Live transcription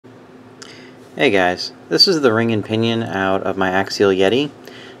Hey guys, this is the ring and pinion out of my axial Yeti.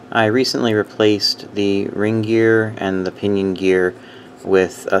 I recently replaced the ring gear and the pinion gear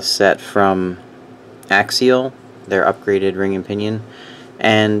with a set from Axial, their upgraded ring and pinion,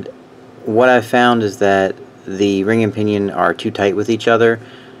 and what I found is that the ring and pinion are too tight with each other,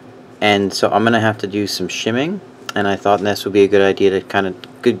 and so I'm going to have to do some shimming, and I thought this would be a good idea to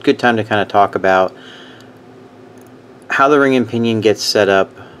good time to kind of talk about how the ring and pinion gets set up,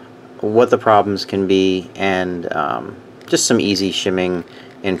 what the problems can be, and just some easy shimming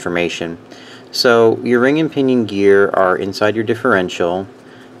information. So your ring and pinion gear are inside your differential.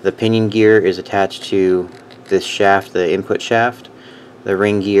 The pinion gear is attached to this shaft, the input shaft. The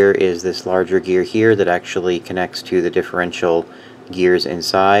ring gear is this larger gear here that actually connects to the differential gears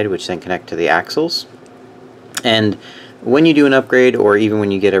inside, which then connect to the axles. And when you do an upgrade, or even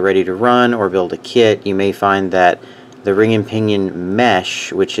when you get it ready to run or build a kit, you may find that the ring and pinion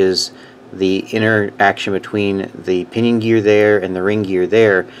mesh, which is the interaction between the pinion gear there and the ring gear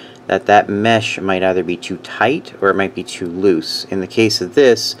there, that mesh might either be too tight or it might be too loose. In the case of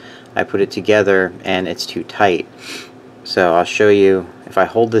this, I put it together and it's too tight. So I'll show you if I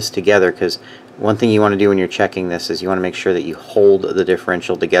hold this together, because one thing you want to do when you're checking this is you want to make sure that you hold the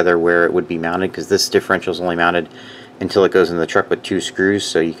differential together where it would be mounted, because this differential is only mounted until it goes in the truck with 2 screws,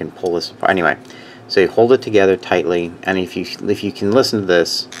 so you can pull this apart. Anyway, so you hold it together tightly, and if you can listen to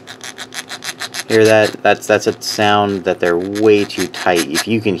this, hear that? That's a sound that they're way too tight. If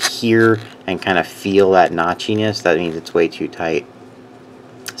you can hear and kind of feel that notchiness, that means it's way too tight.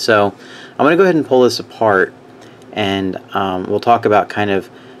 So I'm going to go ahead and pull this apart, and we'll talk about kind of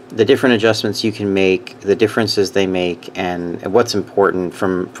the different adjustments you can make, the differences they make, and what's important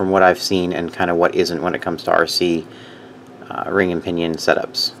from what I've seen, and kind of what isn't when it comes to RC ring and pinion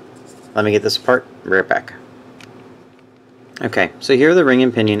setups. Let me get this apart. Be right back. Okay, so here are the ring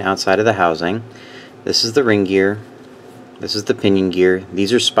and pinion outside of the housing. This is the ring gear. This is the pinion gear.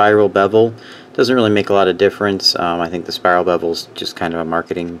 These are spiral bevel. Doesn't really make a lot of difference. I think the spiral bevel is just kind of a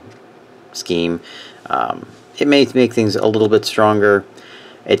marketing scheme. It may make things a little bit stronger.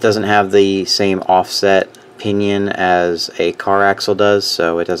 It doesn't have the same offset pinion as a car axle does,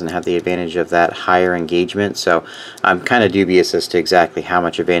 so it doesn't have the advantage of that higher engagement. So I'm kind of dubious as to exactly how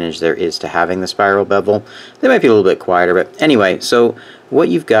much advantage there is to having the spiral bevel. They might be a little bit quieter, but anyway, so what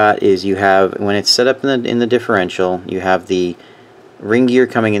you've got is you have, when it's set up in the differential, you have the ring gear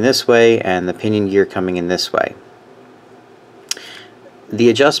coming in this way and the pinion gear coming in this way. The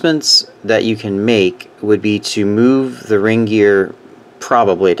adjustments that you can make would be to move the ring gear,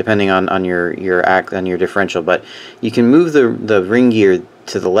 probably depending on your differential, but you can move the ring gear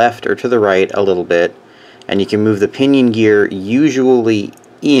to the left or to the right a little bit, and you can move the pinion gear usually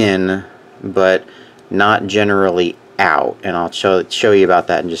in, but not generally out, and I'll show you about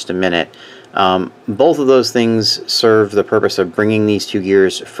that in just a minute. Both of those things serve the purpose of bringing these two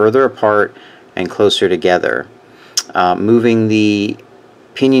gears further apart and closer together. Moving the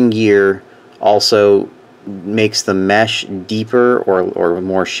pinion gear also makes the mesh deeper or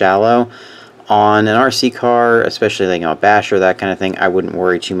more shallow. On an RC car, especially like a Bash or that kind of thing, I wouldn't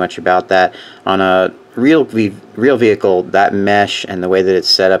worry too much about that. On a real vehicle, that mesh and the way that it's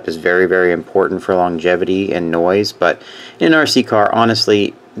set up is very, very important for longevity and noise. But in an RC car,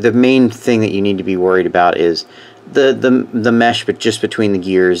 honestly, the main thing that you need to be worried about is the mesh, but just between the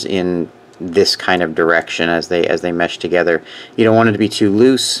gears in this kind of direction as they mesh together. You don't want it to be too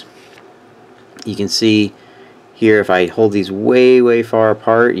loose. You can see here, if I hold these way far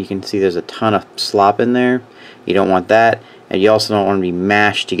apart, you can see there's a ton of slop in there. You don't want that, and you also don't want to be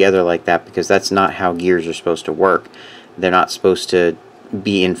mashed together like that, because that's not how gears are supposed to work. They're not supposed to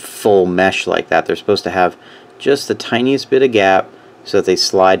be in full mesh like that. They're supposed to have just the tiniest bit of gap so that they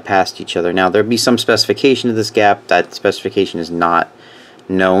slide past each other. Now, there'll be some specification of this gap. That specification is not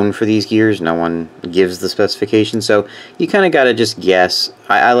known for these gears. No one gives the specification, so you kind of got to just guess.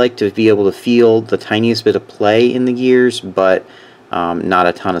 I like to be able to feel the tiniest bit of play in the gears, but not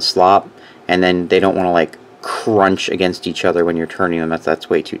a ton of slop, and then they don't want to like crunch against each other when you're turning them. That's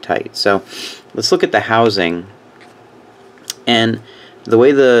way too tight. So let's look at the housing, and let's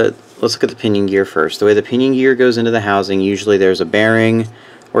look at the pinion gear first. The way the pinion gear goes into the housing, usually there's a bearing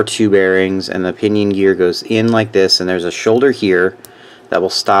or 2 bearings, and the pinion gear goes in like this, and there's a shoulder here that will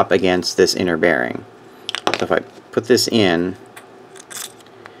stop against this inner bearing. So if I put this in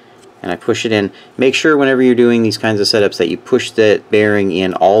and I push it in, make sure whenever you're doing these kinds of setups that you push that bearing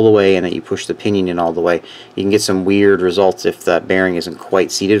in all the way and that you push the pinion in all the way. You can get some weird results if that bearing isn't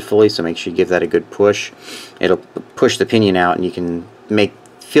quite seated fully, so make sure you give that a good push. It'll push the pinion out, and you can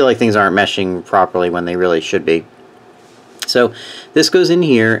feel like things aren't meshing properly when they really should be. So this goes in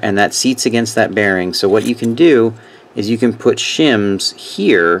here, and that seats against that bearing. So what you can do is you can put shims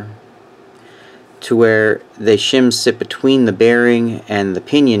here to where the shims sit between the bearing and the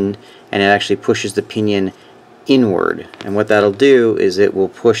pinion, and it actually pushes the pinion inward. And what that'll do is it will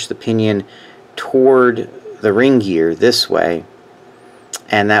push the pinion toward the ring gear this way,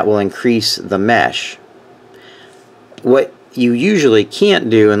 and that will increase the mesh. What you usually can't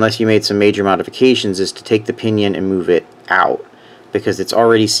do, unless you made some major modifications, is to take the pinion and move it out, because it's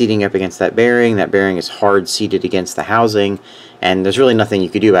already seating up against that bearing. That bearing is hard seated against the housing, and there's really nothing you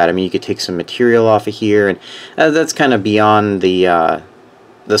could do about it. I mean, you could take some material off of here, and that's kind of beyond the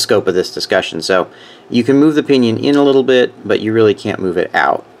scope of this discussion. So you can move the pinion in a little bit, but you really can't move it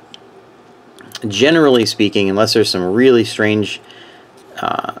out. Generally speaking, unless there's some really strange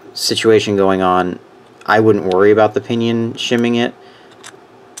situation going on, I wouldn't worry about the pinion shimming it.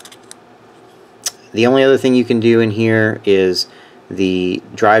 The only other thing you can do in here is the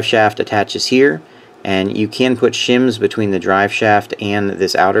drive shaft attaches here, and you can put shims between the drive shaft and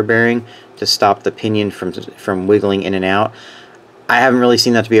this outer bearing to stop the pinion from wiggling in and out. I haven't really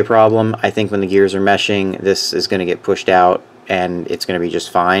seen that to be a problem. I think when the gears are meshing, this is going to get pushed out and it's going to be just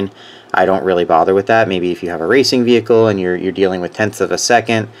fine. I don't really bother with that. Maybe if you have a racing vehicle and you're dealing with tenths of a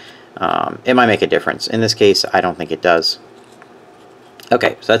second, it might make a difference. In this case, I don't think it does.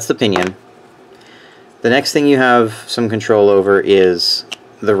 Okay, so that's the pinion. The next thing you have some control over is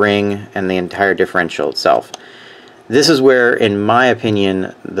the ring and the entire differential itself. This is where, in my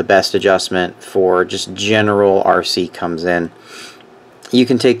opinion, the best adjustment for just general RC comes in. You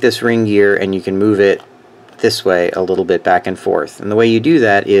can take this ring gear and you can move it this way a little bit back and forth. And the way you do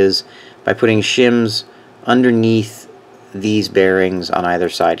that is by putting shims underneath these bearings on either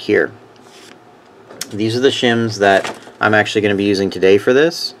side here. These are the shims that I'm actually going to be using today for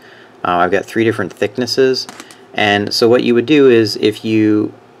this. I've got 3 different thicknesses, and so what you would do is if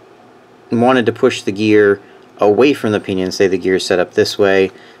you wanted to push the gear away from the pinion, say the gear is set up this way,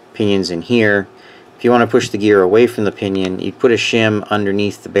 pinion's in here. If you want to push the gear away from the pinion, you put a shim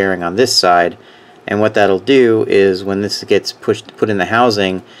underneath the bearing on this side, and what that'll do is when this gets put in the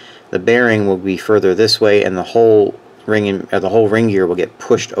housing, the bearing will be further this way, and the whole ring gear will get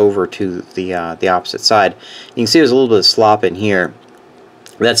pushed over to the opposite side. You can see there's a little bit of slop in here.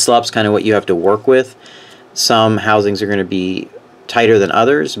 That slop's kind of what you have to work with. Some housings are going to be tighter than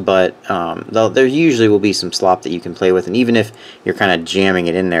others, but there usually will be some slop that you can play with, and even if you're kind of jamming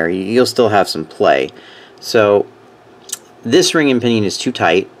it in there, you'll still have some play. So this ring and pinion is too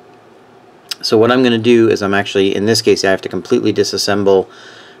tight, so what I'm going to do is I'm actually, in this case, I have to completely disassemble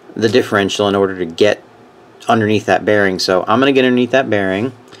the differential in order to get underneath that bearing. So I'm going to get underneath that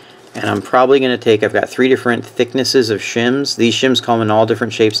bearing, and I'm probably going to take, I've got 3 different thicknesses of shims. These shims come in all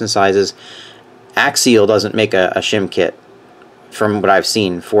different shapes and sizes. Axial doesn't make a shim kit from what I've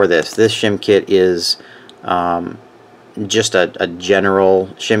seen for this. This shim kit is just a general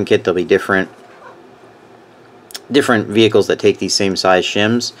shim kit. There'll be different vehicles that take these same size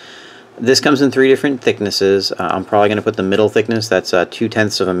shims. This comes in 3 different thicknesses. I'm probably going to put the middle thickness, that's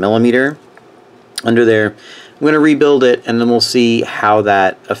 0.2 of a millimeter, under there. I'm going to rebuild it, and then we'll see how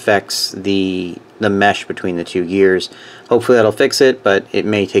that affects the mesh between the 2 gears. Hopefully that'll fix it, but it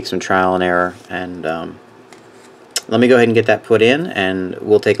may take some trial and error. And let me go ahead and get that put in, and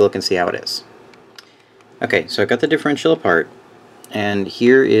we'll take a look and see how it is. Okay, so I got the differential apart, and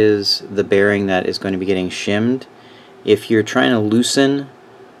here is the bearing that is going to be getting shimmed. If you're trying to loosen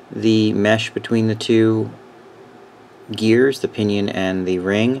the mesh between the 2 gears, the pinion and the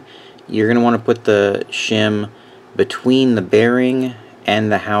ring, you're going to want to put the shim between the bearing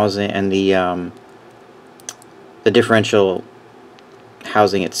and the housing and the differential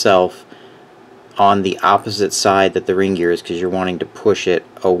housing itself on the opposite side that the ring gear is, because you're wanting to push it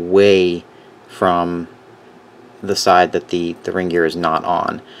away from the side that the ring gear is not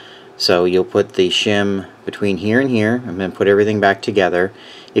on. So you'll put the shim between here and here, and then put everything back together.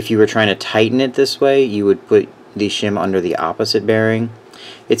 If you were trying to tighten it this way, you would put the shim under the opposite bearing.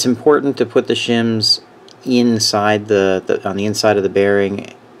 It's important to put the shims inside on the inside of the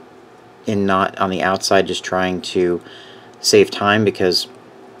bearing and not on the outside, just trying to save time, because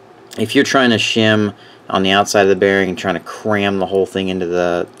if you're trying to shim on the outside of the bearing and trying to cram the whole thing into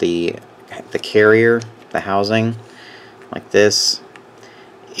the carrier, the housing, like this,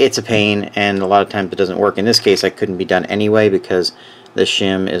 it's a pain, and a lot of times it doesn't work. In this case, it couldn't be done anyway because the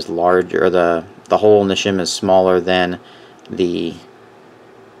shim is larger, or the hole in the shim is smaller than the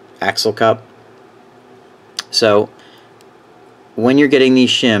axle cup. So when you're getting these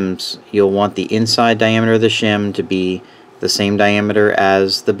shims, you'll want the inside diameter of the shim to be the same diameter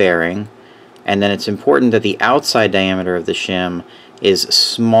as the bearing, and then it's important that the outside diameter of the shim is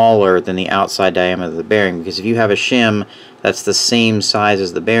smaller than the outside diameter of the bearing, because if you have a shim that's the same size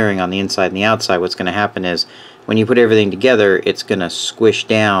as the bearing on the inside and the outside, what's going to happen is when you put everything together, it's going to squish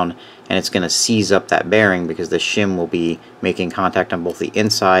down and it's going to seize up that bearing, because the shim will be making contact on both the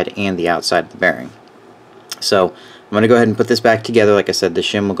inside and the outside of the bearing. So I'm going to go ahead and put this back together. Like I said, the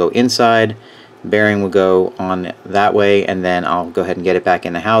shim will go inside, bearing will go on that way, and then I'll go ahead and get it back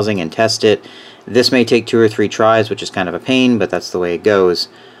in the housing and test it. This may take 2 or 3 tries, which is kind of a pain, but that's the way it goes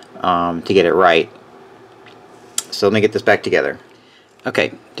to get it right. So let me get this back together.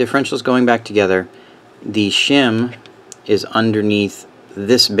 Okay, differential is going back together. The shim is underneath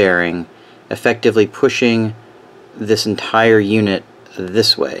this bearing, effectively pushing this entire unit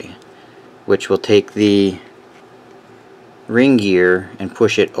this way, which will take the ring gear and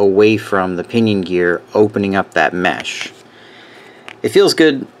push it away from the pinion gear, opening up that mesh. It feels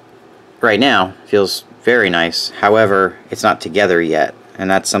good right now, feels very nice. However, it's not together yet, and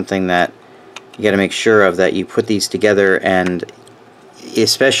that's something that you got to make sure of, that you put these together, and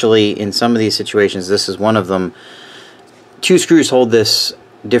especially in some of these situations, this is one of them. 2 screws hold this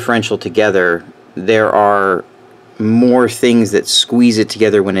differential together. There are more things that squeeze it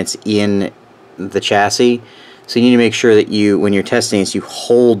together when it's in the chassis. So you need to make sure that you, when you're testing this, you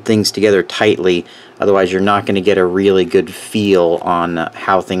hold things together tightly. Otherwise, you're not going to get a really good feel on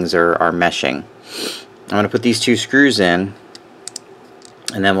how things are meshing. I'm going to put these 2 screws in,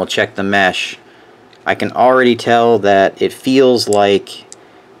 and then we'll check the mesh. I can already tell that it feels like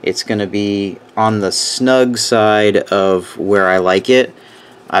it's going to be on the snug side of where I like it.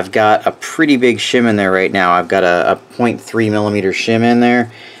 I've got a pretty big shim in there right now. I've got a 0.3 millimeter shim in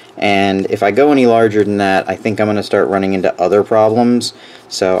there, and if I go any larger than that, I think I'm going to start running into other problems,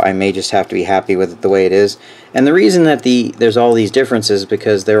 so I may just have to be happy with it the way it is. And the reason that there's all these differences is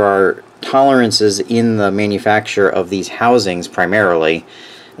because there are tolerances in the manufacture of these housings primarily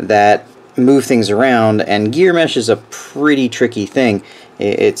that move things around, and gear mesh is a pretty tricky thing.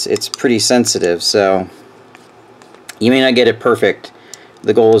 It's pretty sensitive, so you may not get it perfect.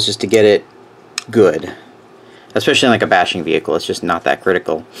 The goal is just to get it good, especially in like a bashing vehicle. It's just not that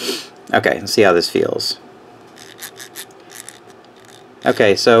critical. Okay, let's see how this feels.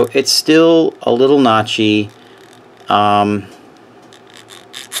 Okay, so it's still a little notchy.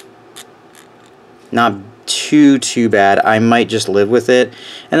 Not too bad. I might just live with it.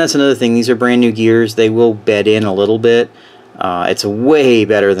 And that's another thing. These are brand new gears. They will bed in a little bit. It's way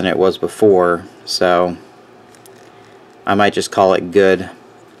better than it was before, so I might just call it good.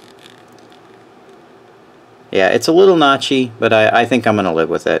 Yeah, it's a little notchy, but I think I'm going to live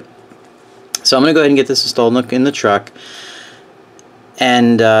with it. So I'm going to go ahead and get this installed in the truck.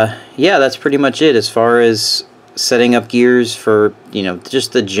 And yeah, that's pretty much it as far as setting up gears for, you know,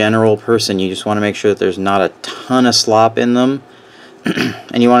 just the general person. You just want to make sure that there's not a ton of slop in them.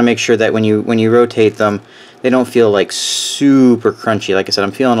 And you want to make sure that when you rotate them, they don't feel like super crunchy. Like I said,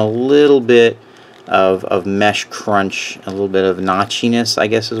 I'm feeling a little bit of mesh crunch, a little bit of notchiness, I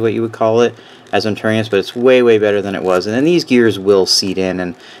guess is what you would call it, as I'm turning this, but it's way better than it was. And then these gears will seat in,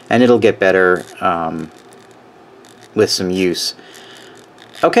 and it'll get better with some use.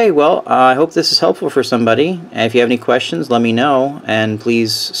 Okay, well, I hope this is helpful for somebody. And if you have any questions, let me know, and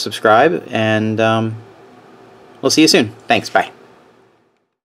please subscribe, and we'll see you soon. Thanks, bye.